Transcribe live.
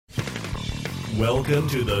Welcome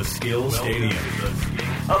to the Skill Stadium,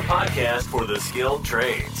 a podcast for the skilled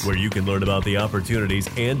trades, where you can learn about the opportunities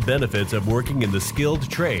and benefits of working in the skilled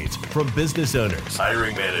trades from business owners,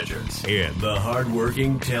 hiring managers, and the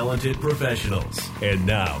hardworking, talented professionals. And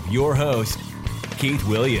now, your host, Keith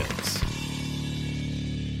Williams.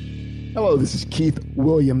 Hello, this is Keith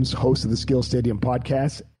Williams, host of the Skill Stadium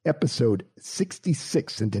podcast, episode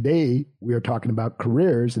 66. And today we are talking about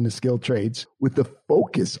careers in the skilled trades with the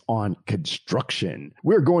focus on construction.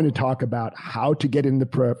 We're going to talk about how to get in the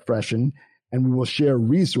profession, and we will share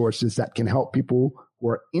resources that can help people who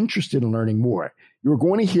are interested in learning more. You're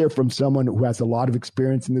going to hear from someone who has a lot of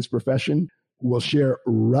experience in this profession, who will share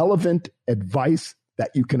relevant advice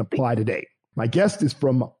that you can apply today. My guest is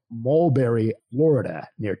from Mulberry, Florida,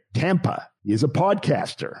 near Tampa. He is a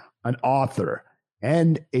podcaster, an author,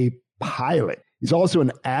 and a pilot. He's also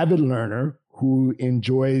an avid learner who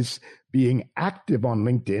enjoys being active on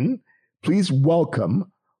LinkedIn. Please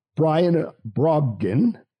welcome Brian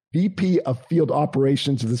Brogdon, VP of Field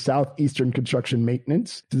Operations of the Southeastern Construction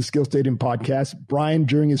Maintenance, to the Skill Stadium podcast. Brian,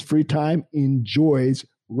 during his free time, enjoys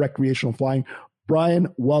recreational flying. Brian,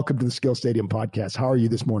 welcome to the Skill Stadium podcast. How are you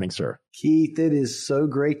this morning, sir? Keith, it is so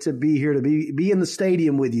great to be here, to be in the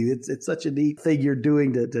stadium with you. It's such a neat thing you're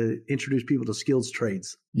doing to introduce people to skills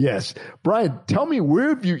trades. Yes. Brian, tell me, where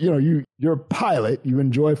have you're a pilot, you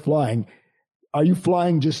enjoy flying. Are you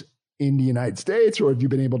flying just in the United States, or have you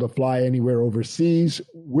been able to fly anywhere overseas?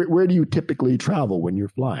 Where do you typically travel when you're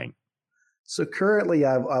flying? So currently,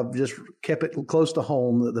 I've just kept it close to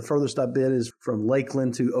home. The furthest I've been is from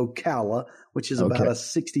Lakeland to Ocala, which is about a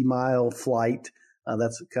 60-mile flight.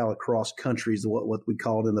 That's kind of cross country is what we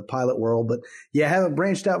call it in the pilot world. But yeah, I haven't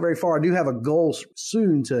branched out very far. I do have a goal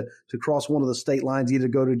soon to cross one of the state lines, either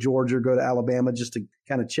go to Georgia or go to Alabama, just to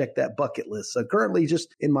kind of check that bucket list. So currently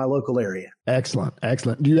just in my local area. Excellent.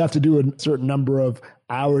 Excellent. Do you have to do a certain number of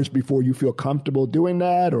hours before you feel comfortable doing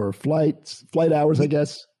that, or flight hours, I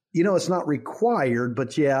guess? You know, it's not required,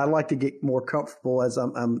 but yeah, I like to get more comfortable as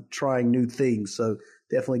I'm trying new things. So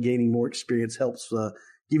definitely gaining more experience helps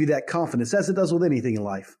give you that confidence, as it does with anything in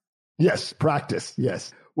life. Yes, practice.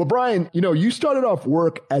 Yes. Well, Brian, you started off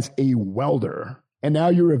work as a welder, and now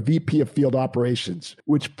you're a VP of Field Operations,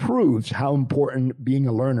 which proves how important being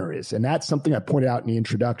a learner is. And that's something I pointed out in the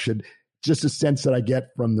introduction, just a sense that I get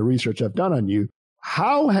from the research I've done on you.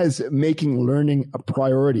 How has making learning a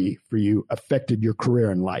priority for you affected your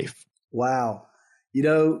career and life? Wow.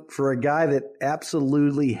 For a guy that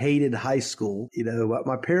absolutely hated high school,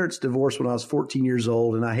 my parents divorced when I was 14 years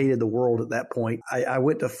old, and I hated the world at that point. I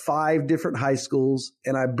went to 5 different high schools,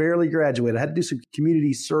 and I barely graduated. I had to do some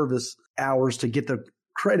community service hours to get the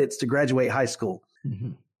credits to graduate high school.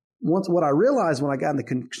 Mm-hmm. What I realized when I got in the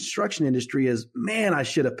construction industry is, man, I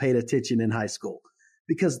should have paid attention in high school.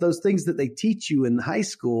 Because those things that they teach you in high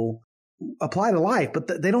school apply to life,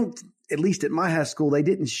 but they don't, at least at my high school, they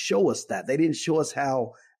didn't show us that. They didn't show us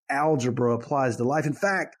how algebra applies to life. In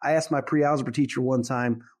fact, I asked my pre-algebra teacher one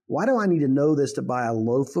time, why do I need to know this to buy a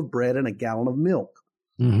loaf of bread and a gallon of milk?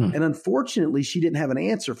 Mm-hmm. And unfortunately, she didn't have an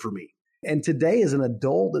answer for me. And today, as an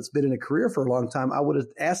adult that's been in a career for a long time, I would have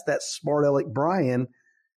asked that smart aleck Brian,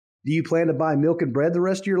 do you plan to buy milk and bread the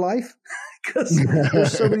rest of your life? Because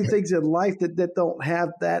there's so many things in life that don't have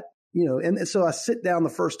that, And so I sit down the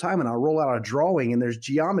first time and I roll out a drawing and there's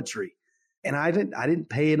geometry, and I didn't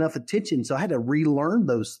pay enough attention, so I had to relearn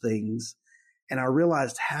those things, and I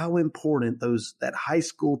realized how important that high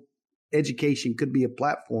school education could be a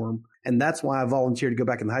platform, and that's why I volunteered to go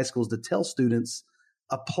back in high schools to tell students,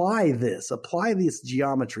 apply this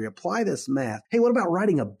geometry, apply this math. Hey, what about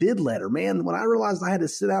writing a bid letter? Man, when I realized I had to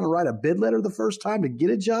sit down and write a bid letter the first time to get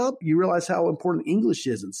a job, you realize how important English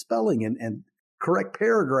is, and spelling and correct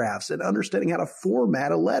paragraphs and understanding how to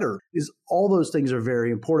format a letter is. All those things are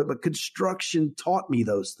very important, but construction taught me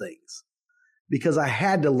those things because I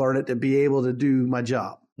had to learn it to be able to do my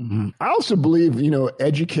job. Mm-hmm. I also believe,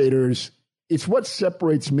 educators, it's what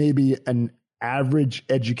separates maybe an average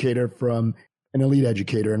educator from an elite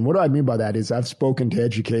educator. And what I mean by that is I've spoken to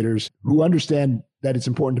educators who understand that it's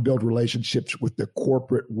important to build relationships with the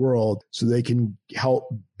corporate world so they can help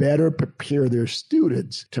better prepare their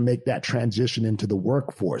students to make that transition into the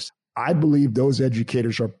workforce. I believe those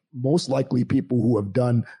educators are most likely people who have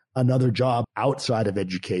done another job outside of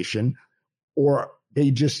education, or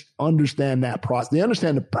they just understand that process. They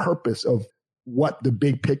understand the purpose of what the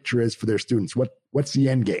big picture is for their students. What's the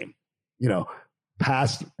end game?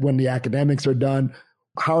 Past when the academics are done,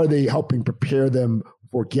 how are they helping prepare them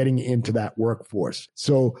for getting into that workforce?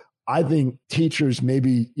 So I think teachers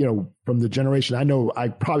maybe, from the generation, I know I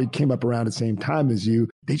probably came up around the same time as you.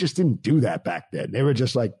 They just didn't do that back then. They were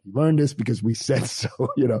just like, learn this because we said so.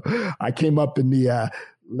 I came up in the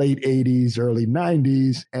late 80s, early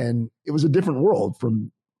 90s, and it was a different world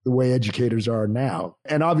from the way educators are now.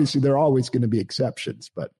 And obviously there are always going to be exceptions,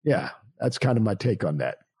 but yeah, that's kind of my take on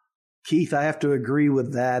that. Keith, I have to agree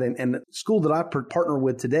with that. And the school that I partner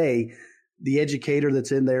with today, the educator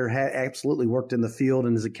that's in there absolutely worked in the field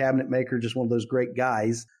and is a cabinet maker, just one of those great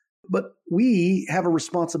guys. But we have a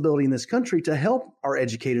responsibility in this country to help our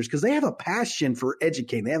educators because they have a passion for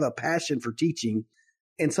educating. They have a passion for teaching.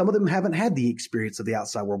 And some of them haven't had the experience of the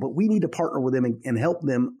outside world, but we need to partner with them and help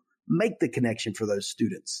them make the connection for those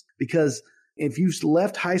students. Because if you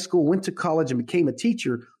left high school, went to college and became a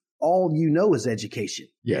teacher, all you know is education.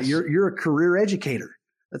 Yes. You're a career educator.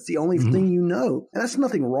 That's the only thing you know. And that's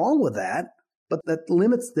nothing wrong with that, but that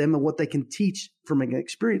limits them and what they can teach from an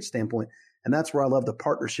experience standpoint. And that's where I love the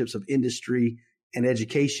partnerships of industry and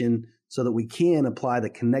education so that we can apply the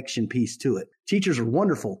connection piece to it. Teachers are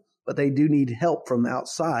wonderful, but they do need help from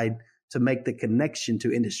outside to make the connection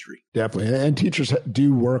to industry. Definitely. And teachers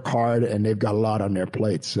do work hard and they've got a lot on their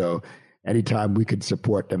plate. So anytime we could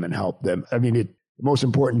support them and help them, the most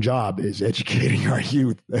important job is educating our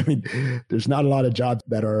youth. There's not a lot of jobs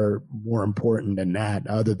that are more important than that,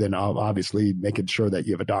 other than obviously making sure that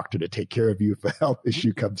you have a doctor to take care of you if a health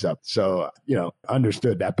issue comes up. So,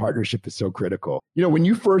 understood, that partnership is so critical. When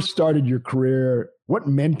you first started your career, what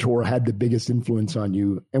mentor had the biggest influence on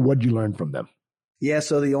you and what did you learn from them? Yeah,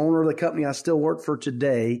 so the owner of the company I still work for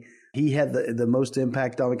today, he had the most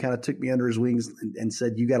impact on me, kind of took me under his wings and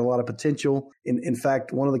said, you got a lot of potential. In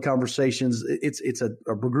fact, one of the conversations, it's a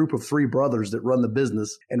group of three brothers that run the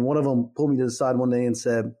business. And one of them pulled me to the side one day and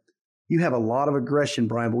said, you have a lot of aggression,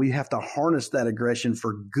 Brian, but we have to harness that aggression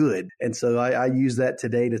for good. And so I use that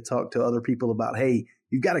today to talk to other people about, hey,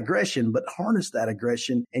 you've got aggression, but harness that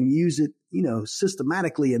aggression and use it,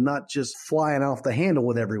 systematically and not just flying off the handle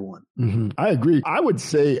with everyone. Mm-hmm. I agree. I would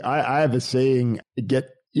say I have a saying,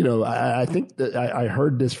 I think that I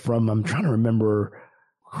heard this from, I'm trying to remember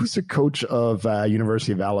who's the coach of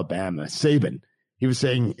University of Alabama, Saban. He was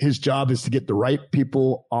saying his job is to get the right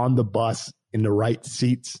people on the bus in the right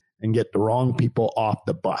seats and get the wrong people off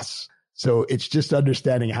the bus. So it's just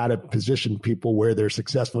understanding how to position people where they're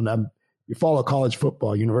successful. Now, you follow college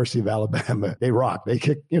football, University of Alabama, they rock. They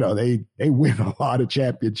kick, they win a lot of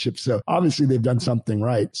championships. So obviously they've done something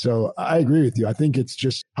right. So I agree with you. I think it's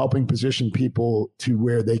just helping position people to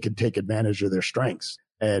where they can take advantage of their strengths.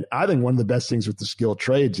 And I think one of the best things with the skilled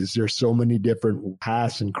trades is there's so many different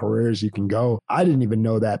paths and careers you can go. I didn't even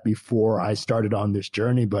know that before I started on this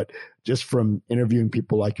journey, but just from interviewing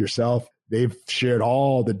people like yourself, they've shared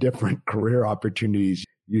all the different career opportunities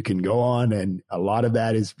you can go on. And a lot of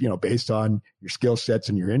that is, based on your skill sets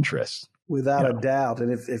and your interests. Without a doubt. And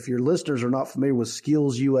if your listeners are not familiar with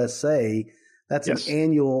Skills USA, that's an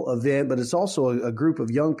annual event, but it's also a group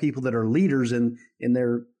of young people that are leaders in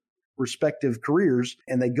their respective careers.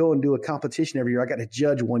 And they go and do a competition every year. I got to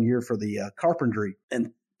judge one year for the carpentry,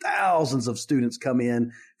 and thousands of students come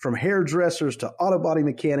in, from hairdressers to auto body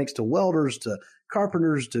mechanics to welders to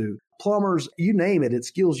carpenters to plumbers, you name it. At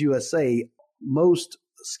Skills USA, most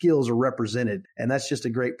skills are represented. And that's just a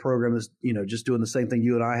great program, is, just doing the same thing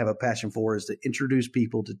you and I have a passion for, is to introduce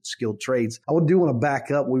people to skilled trades. I do want to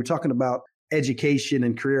back up. We were talking about education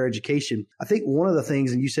and career education. I think one of the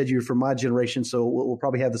things, and you said you're from my generation, so we'll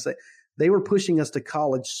probably have the same, they were pushing us to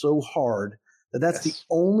college so hard that's the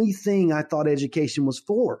only thing I thought education was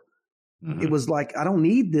for. Mm-hmm. It was like, I don't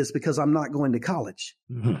need this because I'm not going to college.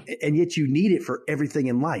 Mm-hmm. And yet you need it for everything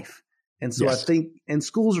in life. And so I think, and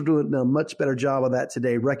schools are doing a much better job of that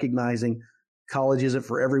today, recognizing college isn't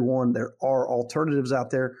for everyone. There are alternatives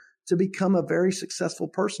out there to become a very successful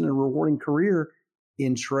person and rewarding career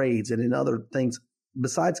in trades and in other things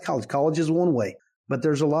besides college. College is one way, but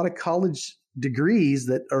there's a lot of college degrees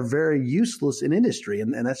that are very useless in industry.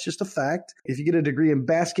 And that's just a fact. If you get a degree in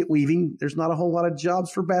basket weaving, there's not a whole lot of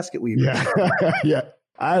jobs for basket weavers. Yeah.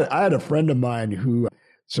 I had a friend of mine who,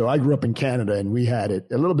 so I grew up in Canada, and we had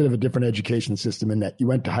a little bit of a different education system in that you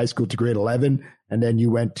went to high school to grade 11, and then you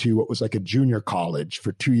went to what was like a junior college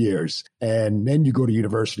for 2 years. And then you go to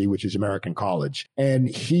university, which is American college. And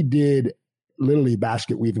he did literally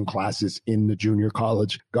basket weaving classes in the junior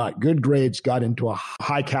college, got good grades, got into a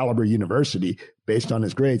high caliber university based on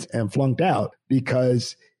his grades, and flunked out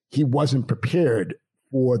because he wasn't prepared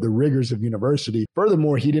for the rigors of university.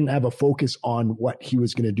 Furthermore, he didn't have a focus on what he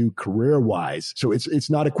was going to do career-wise. So it's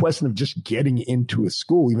not a question of just getting into a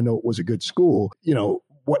school, even though it was a good school.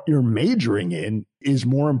 What you're majoring in is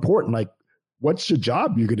more important. Like what's the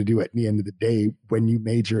job you're going to do at the end of the day when you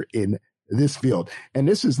major in this field? And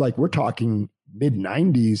this is like, we're talking mid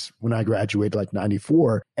 90s when I graduated, like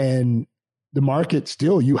 94. And the market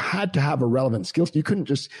still, you had to have a relevant skill. You couldn't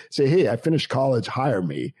just say, hey, I finished college, hire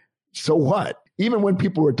me. So what? Even when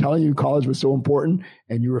people were telling you college was so important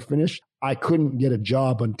and you were finished, I couldn't get a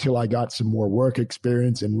job until I got some more work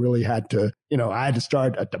experience and really had to, I had to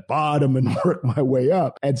start at the bottom and work my way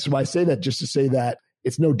up. And so I say that just to say that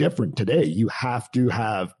it's no different today. You have to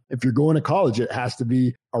have, if you're going to college, it has to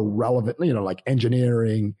be a relevant, like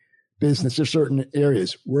engineering, business, or certain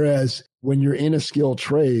areas. Whereas when you're in a skilled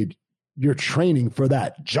trade, you're training for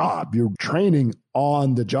that job. You're training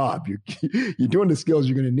on the job. You're doing the skills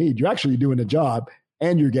you're going to need. You're actually doing the job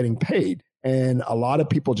and you're getting paid. And a lot of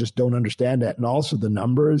people just don't understand that. And also the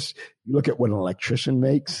numbers, you look at what an electrician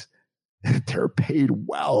makes, they're paid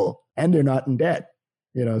well and they're not in debt,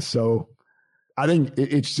 so I think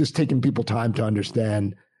it's just taking people time to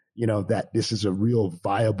understand, that this is a real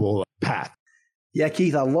viable path. Yeah,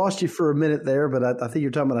 Keith, I lost you for a minute there, but I think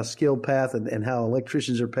you're talking about a skilled path and how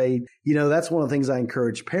electricians are paid. That's one of the things I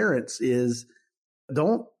encourage parents is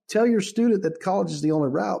don't tell your student that college is the only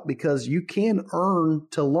route, because you can earn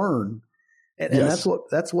to learn. And yes.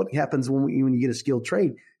 that's what happens when you get a skilled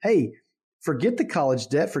trade. Hey, forget the college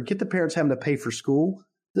debt, forget the parents having to pay for school.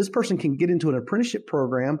 This person can get into an apprenticeship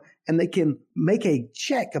program and they can make a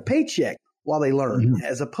paycheck while they learn,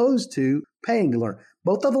 as opposed to paying to learn.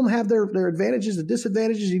 Both of them have their advantages and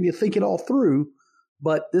disadvantages. You need to think it all through,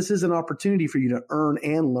 but this is an opportunity for you to earn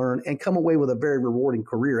and learn and come away with a very rewarding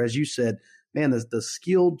career. As you said, man, the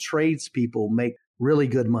skilled tradespeople make really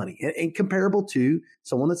good money and comparable to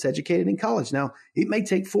someone that's educated in college. Now, it may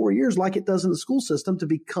take 4 years like it does in the school system to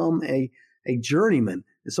become a journeyman,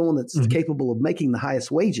 someone that's capable of making the highest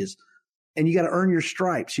wages. And you got to earn your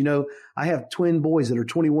stripes. I have twin boys that are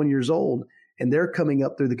 21 years old and they're coming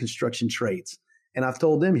up through the construction trades. And I've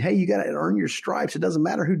told them, hey, you got to earn your stripes. It doesn't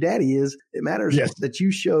matter who daddy is. It matters that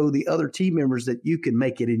you show the other team members that you can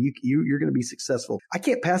make it and you're going to be successful. I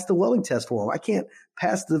can't pass the welding test for them. I can't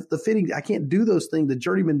pass the fitting. I can't do those things, the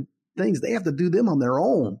journeyman things. They have to do them on their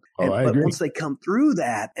own. But once they come through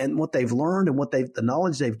that and what they've learned and the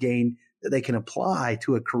knowledge they've gained that they can apply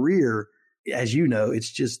to a career, as you know,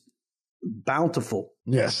 it's just bountiful.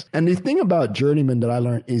 Yes. And the thing about journeyman that I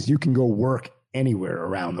learned is you can go work anywhere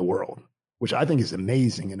around the world, which I think is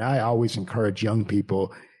amazing. And I always encourage young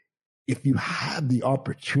people, if you have the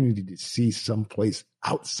opportunity to see someplace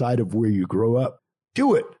outside of where you grow up,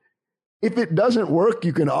 do it. If it doesn't work,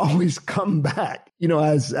 you can always come back.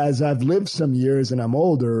 As I've lived some years and I'm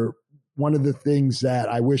older, one of the things that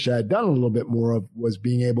I wish I had done a little bit more of was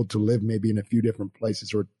being able to live maybe in a few different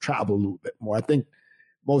places or travel a little bit more. I think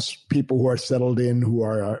most people who are settled in, who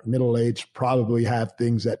are middle-aged, probably have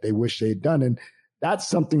things that they wish they'd done. And that's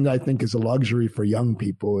something that I think is a luxury for young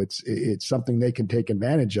people. It's something they can take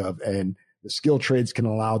advantage of. And the skilled trades can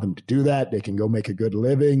allow them to do that. They can go make a good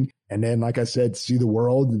living. And then, like I said, see the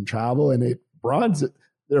world and travel. And it broadens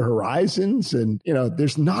their horizons. And,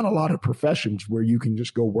 there's not a lot of professions where you can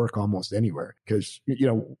just go work almost anywhere. Because,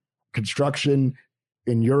 construction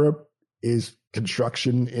in Europe is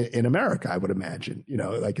construction in America, I would imagine.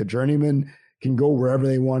 Like a journeyman can go wherever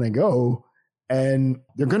they want to go. And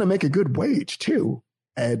they're going to make a good wage too.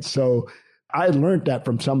 And so I learned that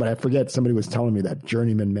from somebody. I forget, somebody was telling me that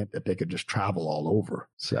journeyman meant that they could just travel all over.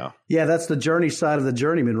 So yeah, that's the journey side of the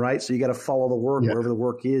journeyman, right? So you got to follow the work. Wherever the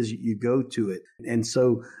work is, you go to it. And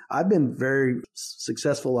so I've been very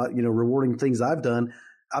successful at, rewarding things I've done.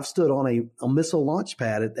 I've stood on a missile launch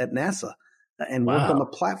pad at NASA and worked on the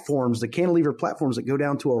platforms, the cantilever platforms that go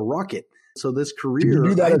down to a rocket. So this career. Did you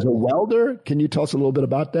do that as a welder? Can you tell us a little bit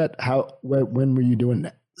about that? When were you doing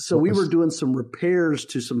that? So we were doing some repairs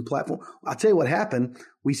to some platform. I'll tell you what happened.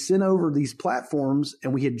 We sent over these platforms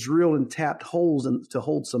and we had drilled and tapped holes to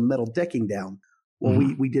hold some metal decking down. Well,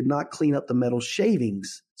 we did not clean up the metal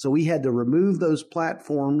shavings. So we had to remove those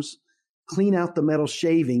platforms, clean out the metal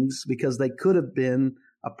shavings because they could have been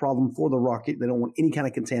a problem for the rocket. They don't want any kind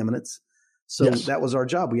of contaminants. So that was our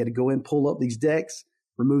job. We had to go in, pull up these decks,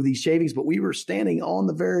 remove these shavings, but we were standing on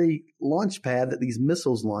the very launch pad that these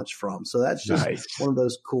missiles launch from. So that's just one of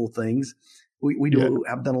those cool things.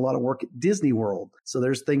 I've done a lot of work at Disney World. So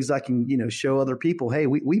there's things I can, show other people, hey,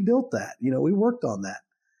 we built that, we worked on that.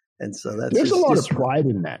 And so there's a lot of pride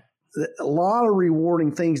in that. A lot of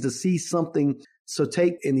rewarding things to see something. So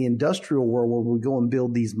take in the industrial world where we go and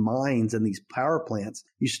build these mines and these power plants,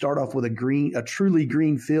 you start off with a truly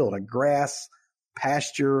green field, a grass,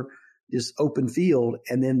 pasture, this open field.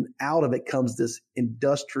 And then out of it comes this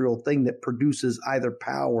industrial thing that produces either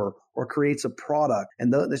power or creates a product.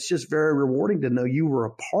 And it's just very rewarding to know you were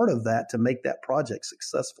a part of that to make that project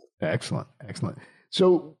successful. Excellent. Excellent.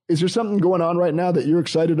 So is there something going on right now that you're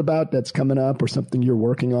excited about that's coming up or something you're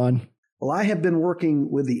working on? Well, I have been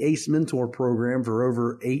working with the ACE Mentor program for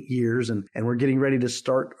over 8 years, and we're getting ready to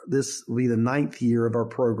start. This will be the 9th year of our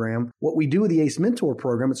program. What we do with the ACE Mentor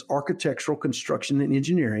program, it's architectural, construction, and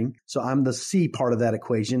engineering. So I'm the C part of that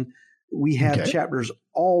equation. We have chapters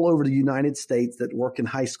all over the United States that work in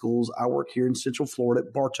high schools. I work here in Central Florida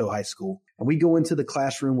at Bartow High School. And we go into the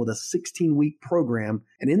classroom with a 16-week program.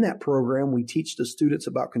 And in that program, we teach the students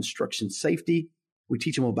about construction safety. We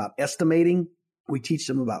teach them about estimating. We teach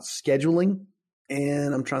them about scheduling.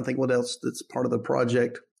 And I'm trying to think what else that's part of the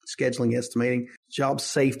project. Scheduling, estimating, job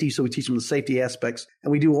safety. So we teach them the safety aspects.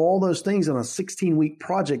 And we do all those things on a 16-week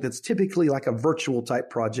project that's typically like a virtual type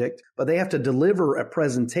project, but they have to deliver a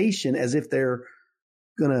presentation as if they're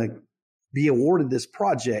going to be awarded this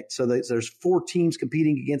project. So there's 4 teams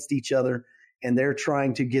competing against each other, and they're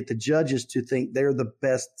trying to get the judges to think they're the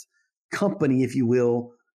best company, if you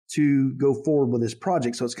will, to go forward with this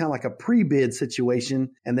project. So it's kind of like a pre-bid situation,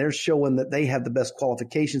 and they're showing that they have the best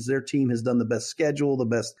qualifications. Their team has done the best schedule, the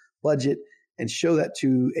best budget, and show that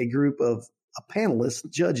to a group of panelists,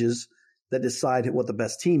 judges, that decide what the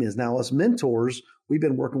best team is. Now, as mentors, we've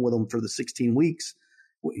been working with them for the 16 weeks.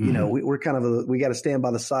 You know, we're kind of we got to stand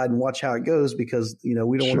by the side and watch how it goes because, you know,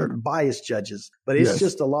 we don't want to bias judges. But it's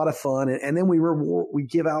just a lot of fun. And then we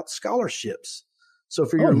give out scholarships. So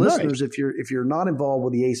for your listeners, if you're not involved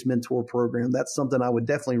with the ACE Mentor program, that's something I would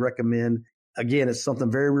definitely recommend. Again, it's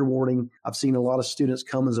something very rewarding. I've seen a lot of students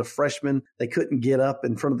come as a freshman. They couldn't get up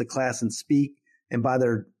in front of the class and speak. And by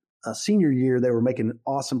their senior year, they were making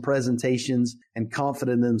awesome presentations and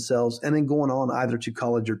confident in themselves, and then going on either to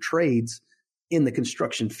college or trades in the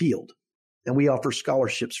construction field. And we offer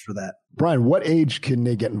scholarships for that. Brian, what age can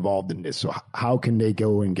they get involved in this? So how can they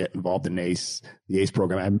go and get involved in the ACE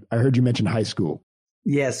program? I heard you mention high school.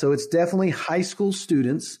 Yeah, so it's definitely high school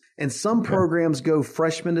students, and some programs go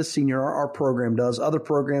freshman to senior. Our program does. Other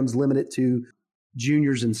programs limit it to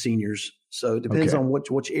juniors and seniors. So it depends on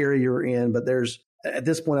which area you're in. But at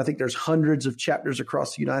this point, I think there's hundreds of chapters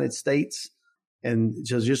across the United States. And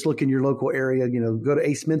just look in your local area, you know, go to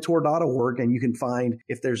acementor.org and you can find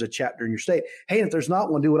if there's a chapter in your state. Hey, if there's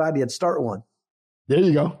not one, do what I did, start one. There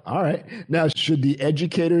you go. All right. Now, should the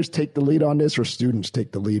educators take the lead on this or students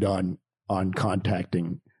take the lead on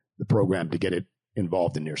contacting the program to get it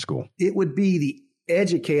involved in their school? It would be the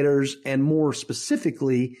educators, and more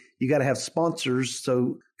specifically, you got to have sponsors.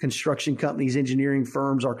 So construction companies, engineering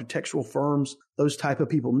firms, architectural firms, those type of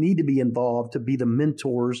people need to be involved to be the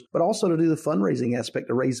mentors, but also to do the fundraising aspect,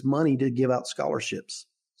 to raise money to give out scholarships.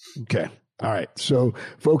 Okay. All right. So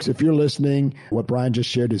folks, if you're listening, what Brian just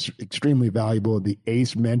shared is extremely valuable. The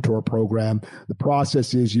ACE Mentor program. The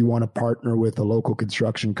process is you want to partner with a local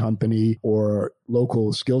construction company or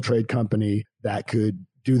local skill trade company that could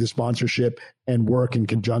do the sponsorship and work in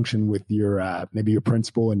conjunction with your maybe your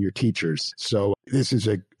principal and your teachers. So this is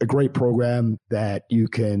a great program that you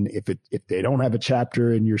can, if they don't have a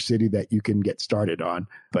chapter in your city, that you can get started on.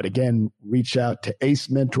 But again, reach out to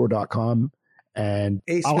acementor.com and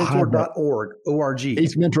acementor.org, O-R-G.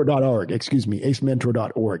 acementor.org,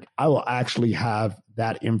 acementor.org. I will actually have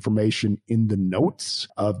that information in the notes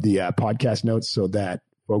of the podcast notes so that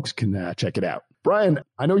folks can check it out. Brian,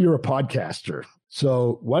 I know you're a podcaster.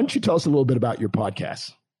 So why don't you tell us a little bit about your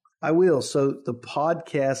podcast? I will. So the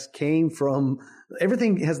podcast came from,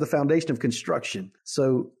 everything has the foundation of construction.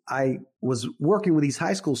 So I was working with these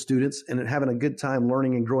high school students and having a good time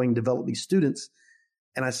learning and growing, develop these students.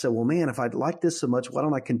 And I said, well, man, if I'd like this so much, why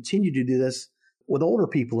don't I continue to do this with older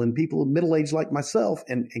people and people middle-aged like myself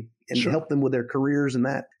and help them with their careers and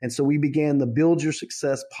that. And so we began the Build Your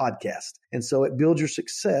Success podcast. And so at Build Your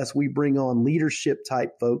Success, we bring on leadership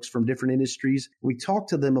type folks from different industries. We talk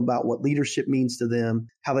to them about what leadership means to them,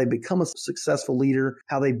 how they become a successful leader,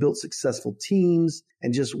 how they built successful teams,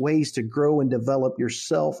 and just ways to grow and develop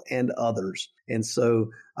yourself and others. And so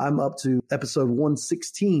I'm up to episode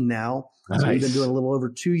 116 now. Nice. So we've been doing a little over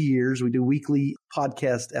 2 years. We do weekly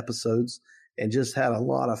podcast episodes and just had a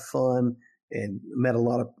lot of fun and met a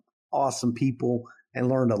lot of awesome people and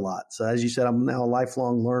learned a lot. So as you said, I'm now a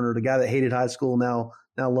lifelong learner. The guy that hated high school now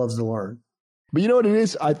loves to learn. But you know what it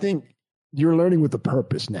is? I think you're learning with a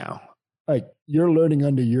purpose now. Like you're learning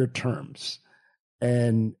under your terms.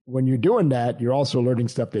 And when you're doing that, you're also learning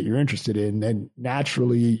stuff that you're interested in. And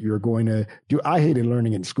naturally you're going to I hated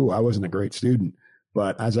learning in school. I wasn't a great student.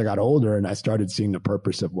 But as I got older and I started seeing the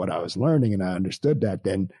purpose of what I was learning and I understood that,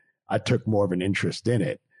 then I took more of an interest in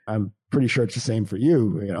it. I'm pretty sure it's the same for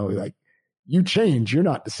you. You know, like you change. You're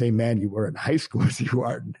not the same man you were in high school as you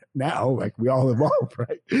are now. Like we all evolve,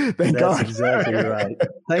 right? Thank God. That's exactly right.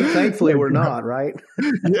 Thankfully, we're not, right?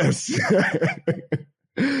 Yes.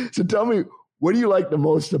 So tell me, what do you like the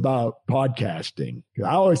most about podcasting?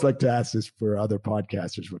 I always like to ask this for other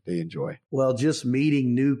podcasters, what they enjoy. Well, just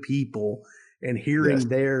meeting new people and hearing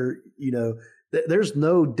their, there's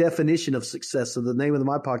no definition of success. So the name of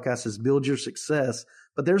my podcast is Build Your Success,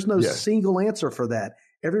 but there's no single answer for that.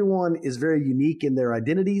 Everyone is very unique in their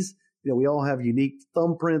identities. We all have unique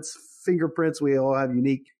thumbprints, fingerprints. We all have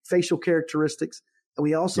unique facial characteristics. And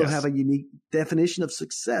we also have a unique definition of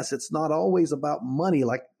success. It's not always about money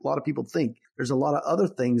like a lot of people think. There's a lot of other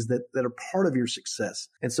things that are part of your success.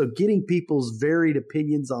 And so getting people's varied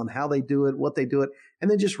opinions on how they do it, what they do it, and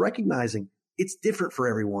then just recognizing it's different for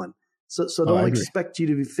everyone. So don't expect you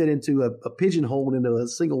to fit into a pigeonhole, into a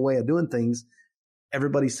single way of doing things.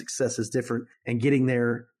 Everybody's success is different, and getting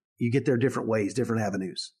there, you get there different ways, different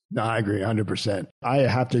avenues. No, I agree 100%. I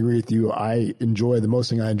have to agree with you. The most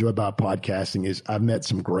thing I enjoy about podcasting is I've met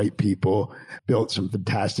some great people, built some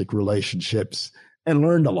fantastic relationships, and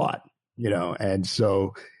learned a lot, and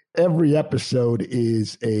so every episode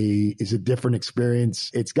is a different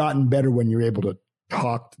experience. It's gotten better when you're able to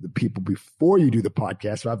talk to the people before you do the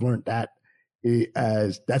podcast. So I've learned that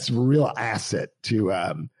as that's a real asset to,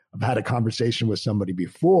 I've had a conversation with somebody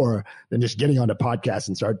before than just getting on the podcast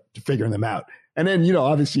and start figuring them out. And then,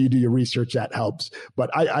 obviously you do your research, that helps. But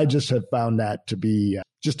I just have found that to be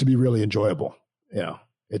really enjoyable.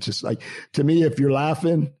 It's just like, to me, if you're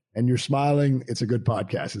laughing and you're smiling, it's a good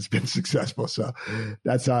podcast. It's been successful. So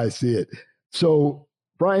that's how I see it. So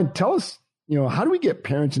Brian, tell us, how do we get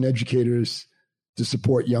parents and educators to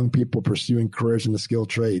support young people pursuing careers in the skilled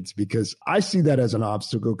trades? Because I see that as an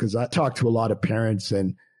obstacle, because I talk to a lot of parents,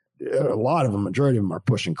 and a lot of them, majority of them are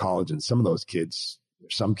pushing college. And some of those kids,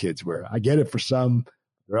 there's some kids where I get it for some,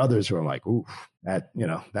 there are others who are like, ooh, that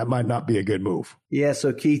might not be a good move. Yeah.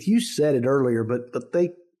 So Keith, you said it earlier, but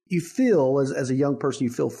you feel as a young person, you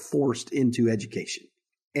feel forced into education.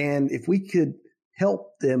 And if we could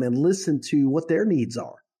help them and listen to what their needs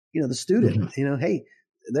are, the student, hey,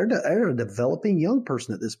 they're a developing young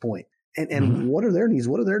person at this point. And what are their needs?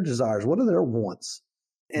 What are their desires? What are their wants?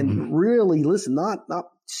 And really listen, not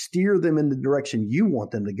steer them in the direction you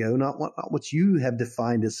want them to go, not what you have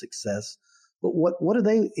defined as success, but what do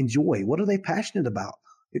they enjoy? What are they passionate about?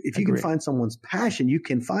 If you can find someone's passion, you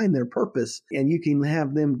can find their purpose, and you can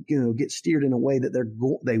have them, get steered in a way that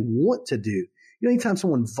they want to do. Anytime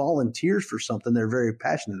someone volunteers for something, they're very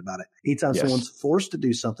passionate about it. Anytime someone's forced to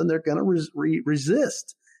do something, they're going to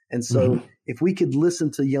resist. And so if we could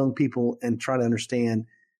listen to young people and try to understand,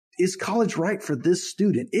 is college right for this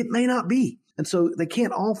student? It may not be. And so they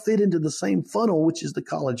can't all fit into the same funnel, which is the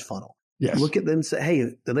college funnel. Yes. Look at them and say,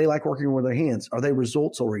 hey, do they like working with their hands? Are they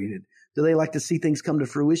results oriented? Do they like to see things come to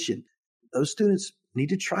fruition? Those students need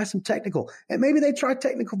to try some technical. And maybe they try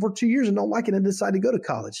technical for 2 years and don't like it and decide to go to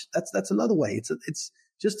college. That's another way. It's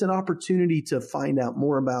just an opportunity to find out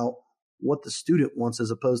more about what the student wants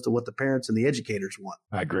as opposed to what the parents and the educators want.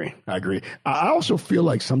 I agree. I also feel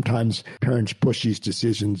like sometimes parents push these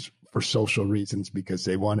decisions for social reasons because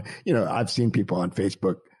they want, I've seen people on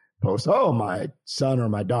Facebook post, oh, my son or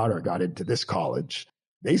my daughter got into this college.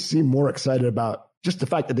 They seem more excited about just the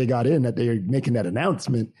fact that they got in, that they're making that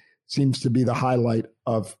announcement seems to be the highlight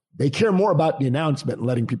of, they care more about the announcement and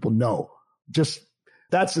letting people know. Just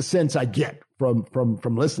that's the sense I get from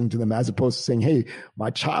listening to them, as opposed to saying, hey,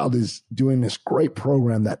 my child is doing this great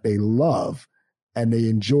program that they love and they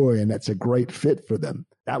enjoy, and that's a great fit for them.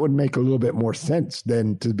 That would make a little bit more sense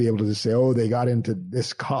than to be able to just say, oh, they got into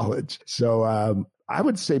this college. So I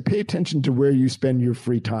would say pay attention to where you spend your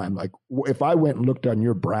free time. Like if I went and looked on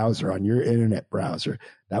your browser, on your internet browser,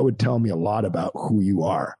 that would tell me a lot about who you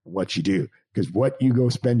are, what you do. Because what you go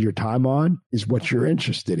spend your time on is what you're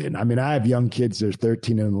interested in. I mean, I have young kids, they're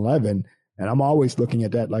 13 and 11, and I'm always looking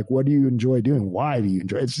at that. Like, what do you enjoy doing? Why do you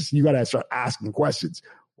enjoy it? It's just, you got to start asking questions.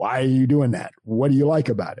 Why are you doing that? What do you like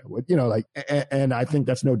about it? What, and I think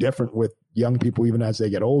that's no different with young people, even as they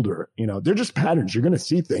get older. They're just patterns. You're going to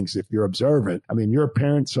see things if you're observant. I mean, you're a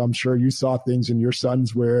parent, so I'm sure you saw things in your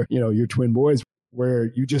sons where, your twin boys,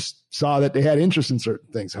 where you just saw that they had interest in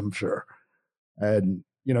certain things, I'm sure. And,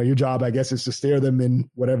 your job, I guess, is to steer them in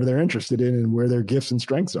whatever they're interested in and where their gifts and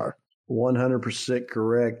strengths are. 100%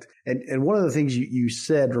 correct. And one of the things you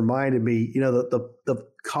said reminded me, the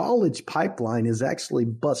college pipeline is actually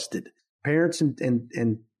busted. Parents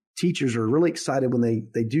and teachers are really excited when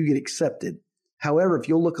they do get accepted. However, if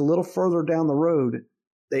you'll look a little further down the road,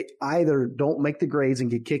 they either don't make the grades and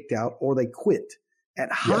get kicked out, or they quit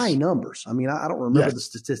at high numbers. I mean, I don't remember the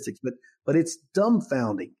statistics, but it's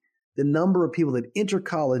dumbfounding the number of people that enter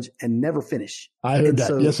college and never finish. I heard that.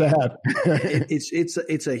 So yes, I have.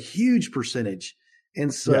 it's a huge percentage.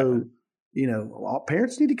 And so, all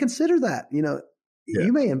parents need to consider that.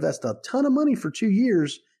 You may invest a ton of money for 2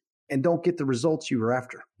 years and don't get the results you were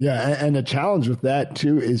after. Yeah. And the challenge with that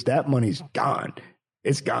too is that money's gone.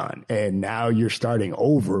 It's gone. And now you're starting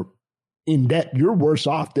over in debt. You're worse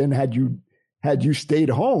off than had you stayed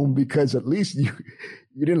home, because at least you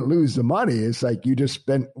didn't lose the money. It's like you just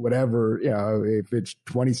spent whatever, if it's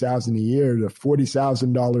 $20,000 a year, the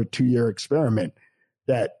 $40,000 2-year experiment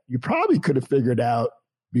that you probably could have figured out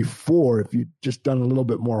before if you'd just done a little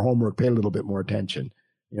bit more homework, paid a little bit more attention.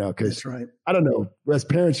 Because that's right. I don't know. As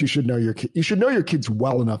parents, you should know your kids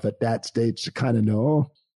well enough at that stage to kind of know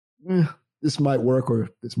this might work or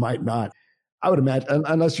this might not. I would imagine,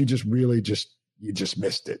 unless you just really you just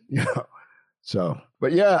missed it, So,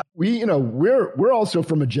 but yeah, we're also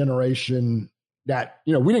from a generation that,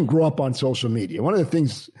 we didn't grow up on social media. One of the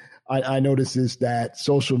things I notice is that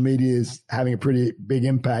social media is having a pretty big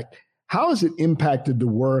impact. How has it impacted the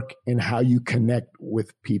work and how you connect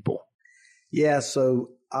with people? Yeah.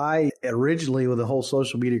 So I originally, when the whole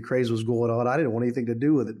social media craze was going on, I didn't want anything to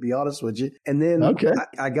do with it, to be honest with you. And then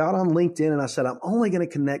I got on LinkedIn and I said, I'm only going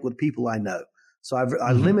to connect with people I know. So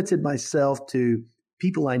I limited myself to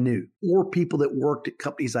people I knew or people that worked at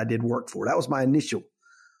companies I did work for. That was my initial.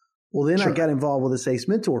 Well, then I got involved with this ACE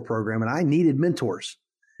Mentor program, and I needed mentors.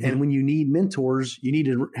 And when you need mentors, you need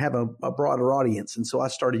to have a broader audience. And so I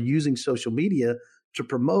started using social media to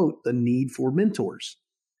promote the need for mentors.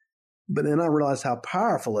 But then I realized how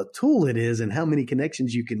powerful a tool it is and how many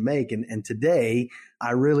connections you can make. And today,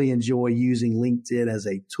 I really enjoy using LinkedIn as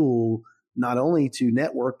a tool, not only to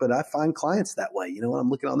network, but I find clients that way. When I'm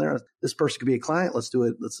looking on there, this person could be a client. Let's do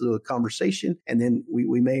a conversation. And then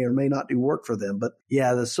we may or may not do work for them. But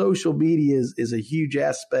yeah, the social media is a huge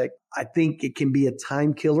aspect. I think it can be a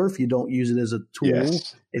time killer if you don't use it as a tool.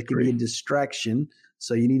 Yes, it can be a distraction.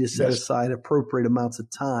 So you need to set aside appropriate amounts of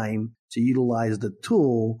time to utilize the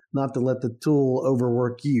tool, not to let the tool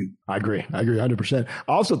overwork you. I agree 100%.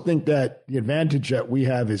 I also think that the advantage that we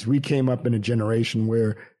have is we came up in a generation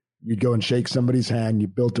where you'd go and shake somebody's hand, you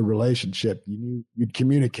built a relationship, you'd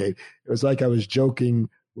communicate. It was like I was joking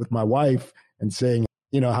with my wife and saying,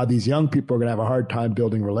 how these young people are going to have a hard time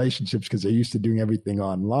building relationships because they're used to doing everything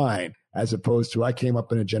online, as opposed to I came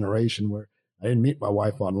up in a generation where I didn't meet my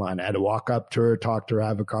wife online. I had to walk up to her, talk to her,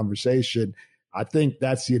 have a conversation. I think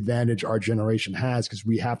that's the advantage our generation has, because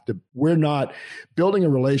we're not building a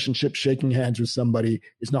relationship. Shaking hands with somebody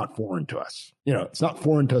is not foreign to us. It's not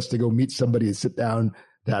foreign to us to go meet somebody and sit down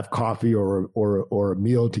to have coffee or a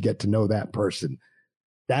meal to get to know that person.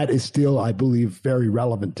 That is still, I believe, very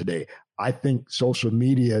relevant today. I think social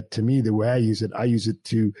media, to me, the way I use it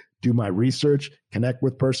to do my research, connect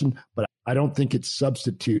with person, but I don't think it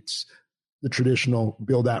substitutes the traditional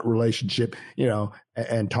build that relationship,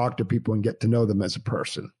 and talk to people and get to know them as a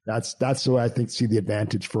person. That's the way I see the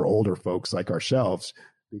advantage for older folks like ourselves,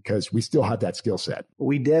 because we still have that skill set.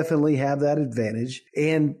 We definitely have that advantage.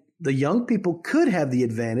 And the young people could have the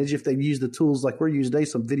advantage if they use the tools like we're using today,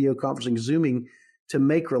 some video conferencing, Zooming, to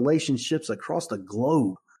make relationships across the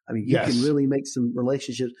globe. I mean, you can really make some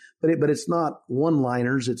relationships, but it's not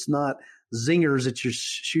one-liners. It's not zingers that you're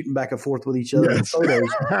shooting back and forth with each other in photos.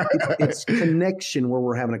 It's connection where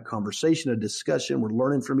we're having a conversation, a discussion. We're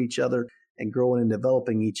learning from each other and growing and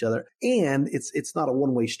developing each other. And it's not a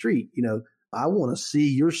one-way street. I want to see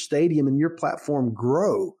your stadium and your platform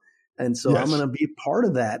grow. And so I'm going to be a part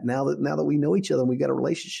of that now that we know each other and we've got a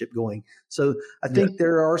relationship going. So I think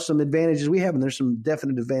there are some advantages we have, and there's some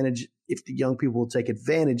definite advantage if the young people will take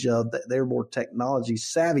advantage of that. They're more technology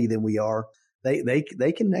savvy than we are. They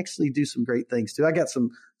can actually do some great things too. I got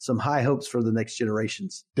some high hopes for the next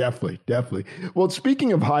generations. Definitely. Well,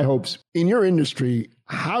 speaking of high hopes, in your industry,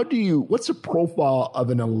 what's the profile of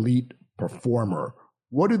an elite performer?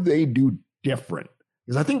 What do they do different?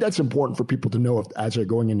 Because I think that's important for people to know as they're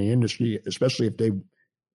going in the industry, especially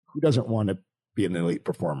who doesn't want to be an elite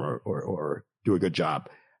performer or do a good job.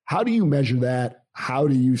 How do you measure that? How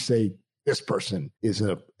do you say this person is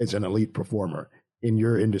an elite performer in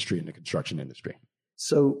your industry, in the construction industry?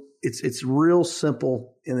 So it's real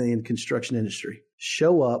simple in the construction industry.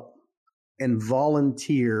 Show up and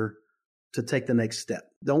volunteer to take the next step.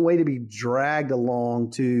 Don't wait to be dragged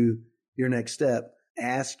along to your next step.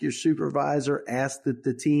 Ask your supervisor, ask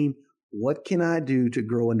the team, what can I do to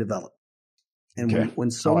grow and develop? And when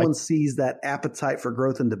someone sees that appetite for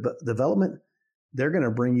growth and development, they're going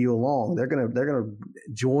to bring you along. They're going to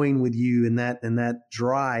join with you in that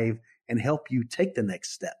drive and help you take the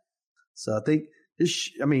next step. So I think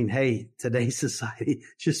hey, today's society,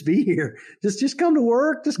 just be here. Just come to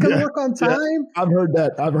work. Just come to work on time. Yeah, I've heard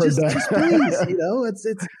that. Just please,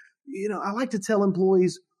 it's I like to tell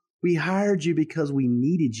employees, we hired you because we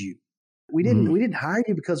needed you. We didn't hire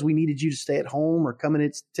you because we needed you to stay at home or come in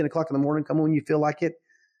at 10 o'clock in the morning, come when you feel like it.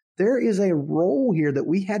 There is a role here that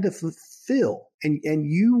we had to fulfill, and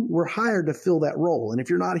you were hired to fill that role. And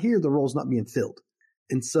if you're not here, the role's not being filled.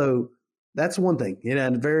 And so that's one thing.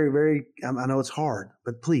 And very, very, I know it's hard,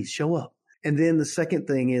 but please show up. And then the second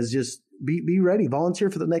thing is just be ready, volunteer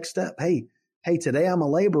for the next step. Hey, today I'm a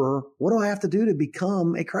laborer. What do I have to do to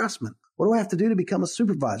become a craftsman? What do I have to do to become a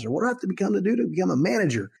supervisor? What do I have to do to become a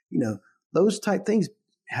manager? Those type things.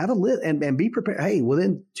 Have a list and be prepared. Hey,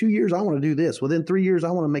 within 2 years, I want to do this. Within 3 years,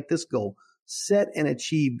 I want to make this goal. Set and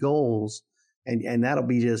achieve goals. And that'll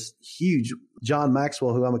be just huge. John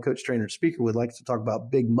Maxwell, who I'm a coach, trainer, and speaker with, likes to talk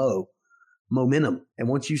about big momentum. And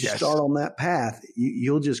once you start on that path,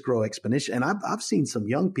 you'll just grow exponentially. And I've seen some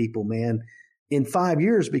young people, man, in 5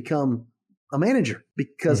 years become a manager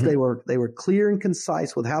because they were clear and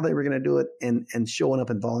concise with how they were going to do it and showing up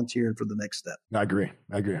and volunteering for the next step. I agree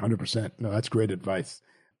 100%. No, that's great advice.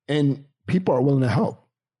 And people are willing to help,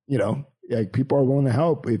 people are willing to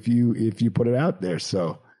help if you put it out there.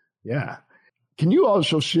 So yeah. Can you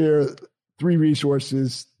also share 3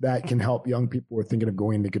 resources that can help young people who are thinking of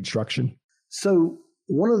going into construction? So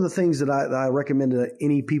one of the things that I recommend to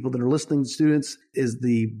any people that are listening, students, is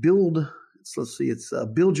the Build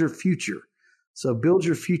Your Future. So Build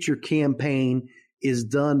Your Future campaign is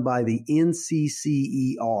done by the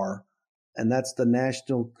NCCER, and that's the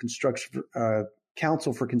National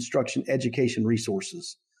Council for Construction Education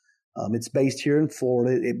Resources. It's based here in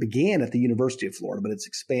Florida. It began at the University of Florida, but it's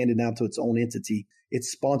expanded now to its own entity.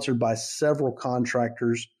 It's sponsored by several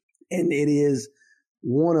contractors, and it is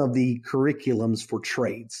one of the curriculums for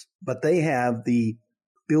trades. But they have the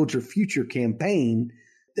Build Your Future campaign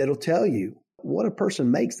that'll tell you what a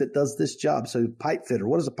person makes that does this job. So pipe fitter,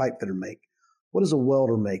 what does a pipe fitter make? What does a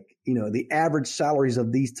welder make? The average salaries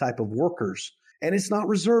of these type of workers. And it's not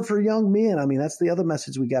reserved for young men. I mean, that's the other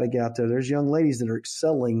message we got to get out there. There's young ladies that are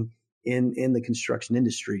excelling in the construction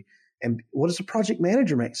industry. And what does a project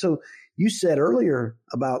manager make? So you said earlier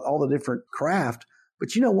about all the different craft,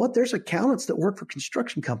 but you know what? There's accountants that work for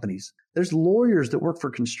construction companies. There's lawyers that work for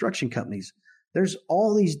construction companies. There's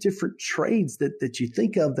all these different trades that you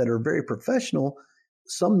think of that are very professional.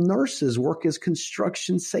 Some nurses work as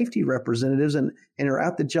construction safety representatives and are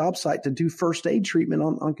at the job site to do first aid treatment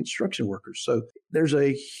on construction workers. So there's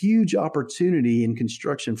a huge opportunity in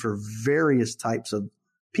construction for various types of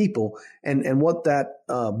people. And what that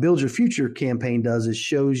Build Your Future campaign does is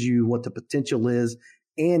shows you what the potential is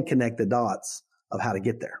and connect the dots of how to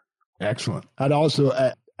get there. Excellent. I'd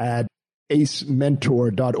also add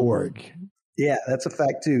acementor.org. Yeah, that's a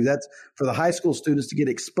fact too. That's for the high school students to get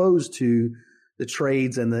exposed to the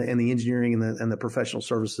trades and the engineering and the professional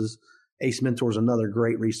services. Ace Mentor is another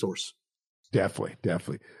great resource. Definitely.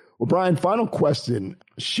 Well, Brian, final question.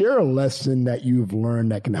 Share a lesson that you've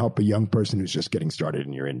learned that can help a young person who's just getting started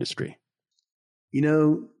in your industry.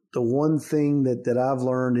 The one thing that I've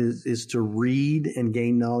learned is to read and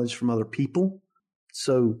gain knowledge from other people.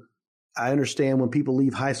 So I understand when people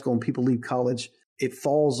leave high school and people leave college, it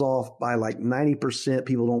falls off by like 90%.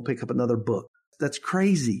 People don't pick up another book. That's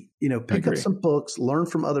crazy. Pick up some books, learn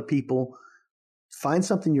from other people, find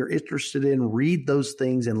something you're interested in, read those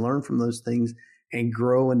things and learn from those things and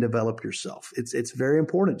grow and develop yourself. It's very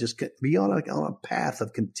important. Just be on a path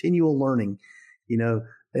of continual learning.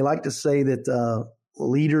 They like to say that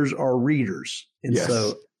leaders are readers. And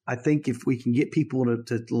so I think if we can get people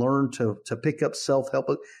to learn to pick up self-help,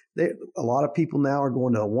 a lot of people now are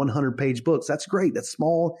going to 100-page books. That's great. That's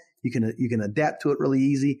small. You can adapt to it really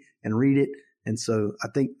easy and read it. And so I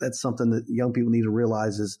think that's something that young people need to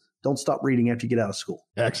realize is don't stop reading after you get out of school.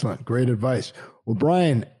 Excellent. Great advice. Well,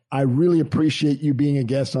 Brian, I really appreciate you being a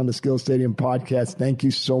guest on the Skill Stadium podcast. Thank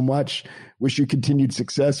you so much. Wish you continued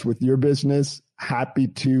success with your business. Happy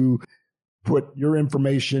to put your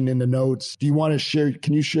information in the notes. Do you want to share?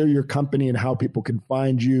 Can you share your company and how people can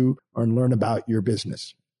find you or learn about your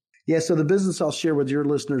business? Yeah. So the business I'll share with your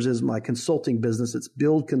listeners is my consulting business. It's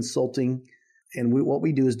Build Consulting. And what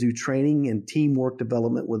we do is do training and teamwork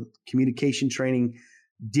development with communication training,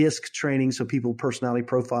 DISC training, so people personality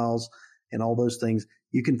profiles and all those things.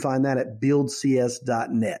 You can find that at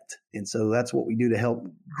buildcs.net. And so that's what we do to help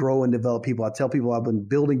grow and develop people. I tell people I've been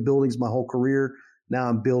building buildings my whole career. Now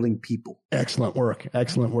I'm building people. Excellent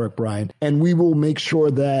work, Brian. And we will make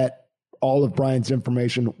sure that All of Brian's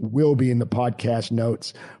information will be in the podcast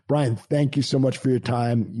notes. Brian, thank you so much for your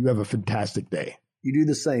time. You have a fantastic day. You do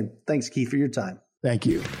the same. Thanks, Keith, for your time. Thank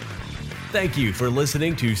you. Thank you for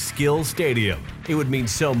listening to Skill Stadium. It would mean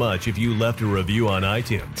so much if you left a review on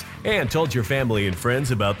iTunes and told your family and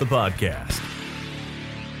friends about the podcast.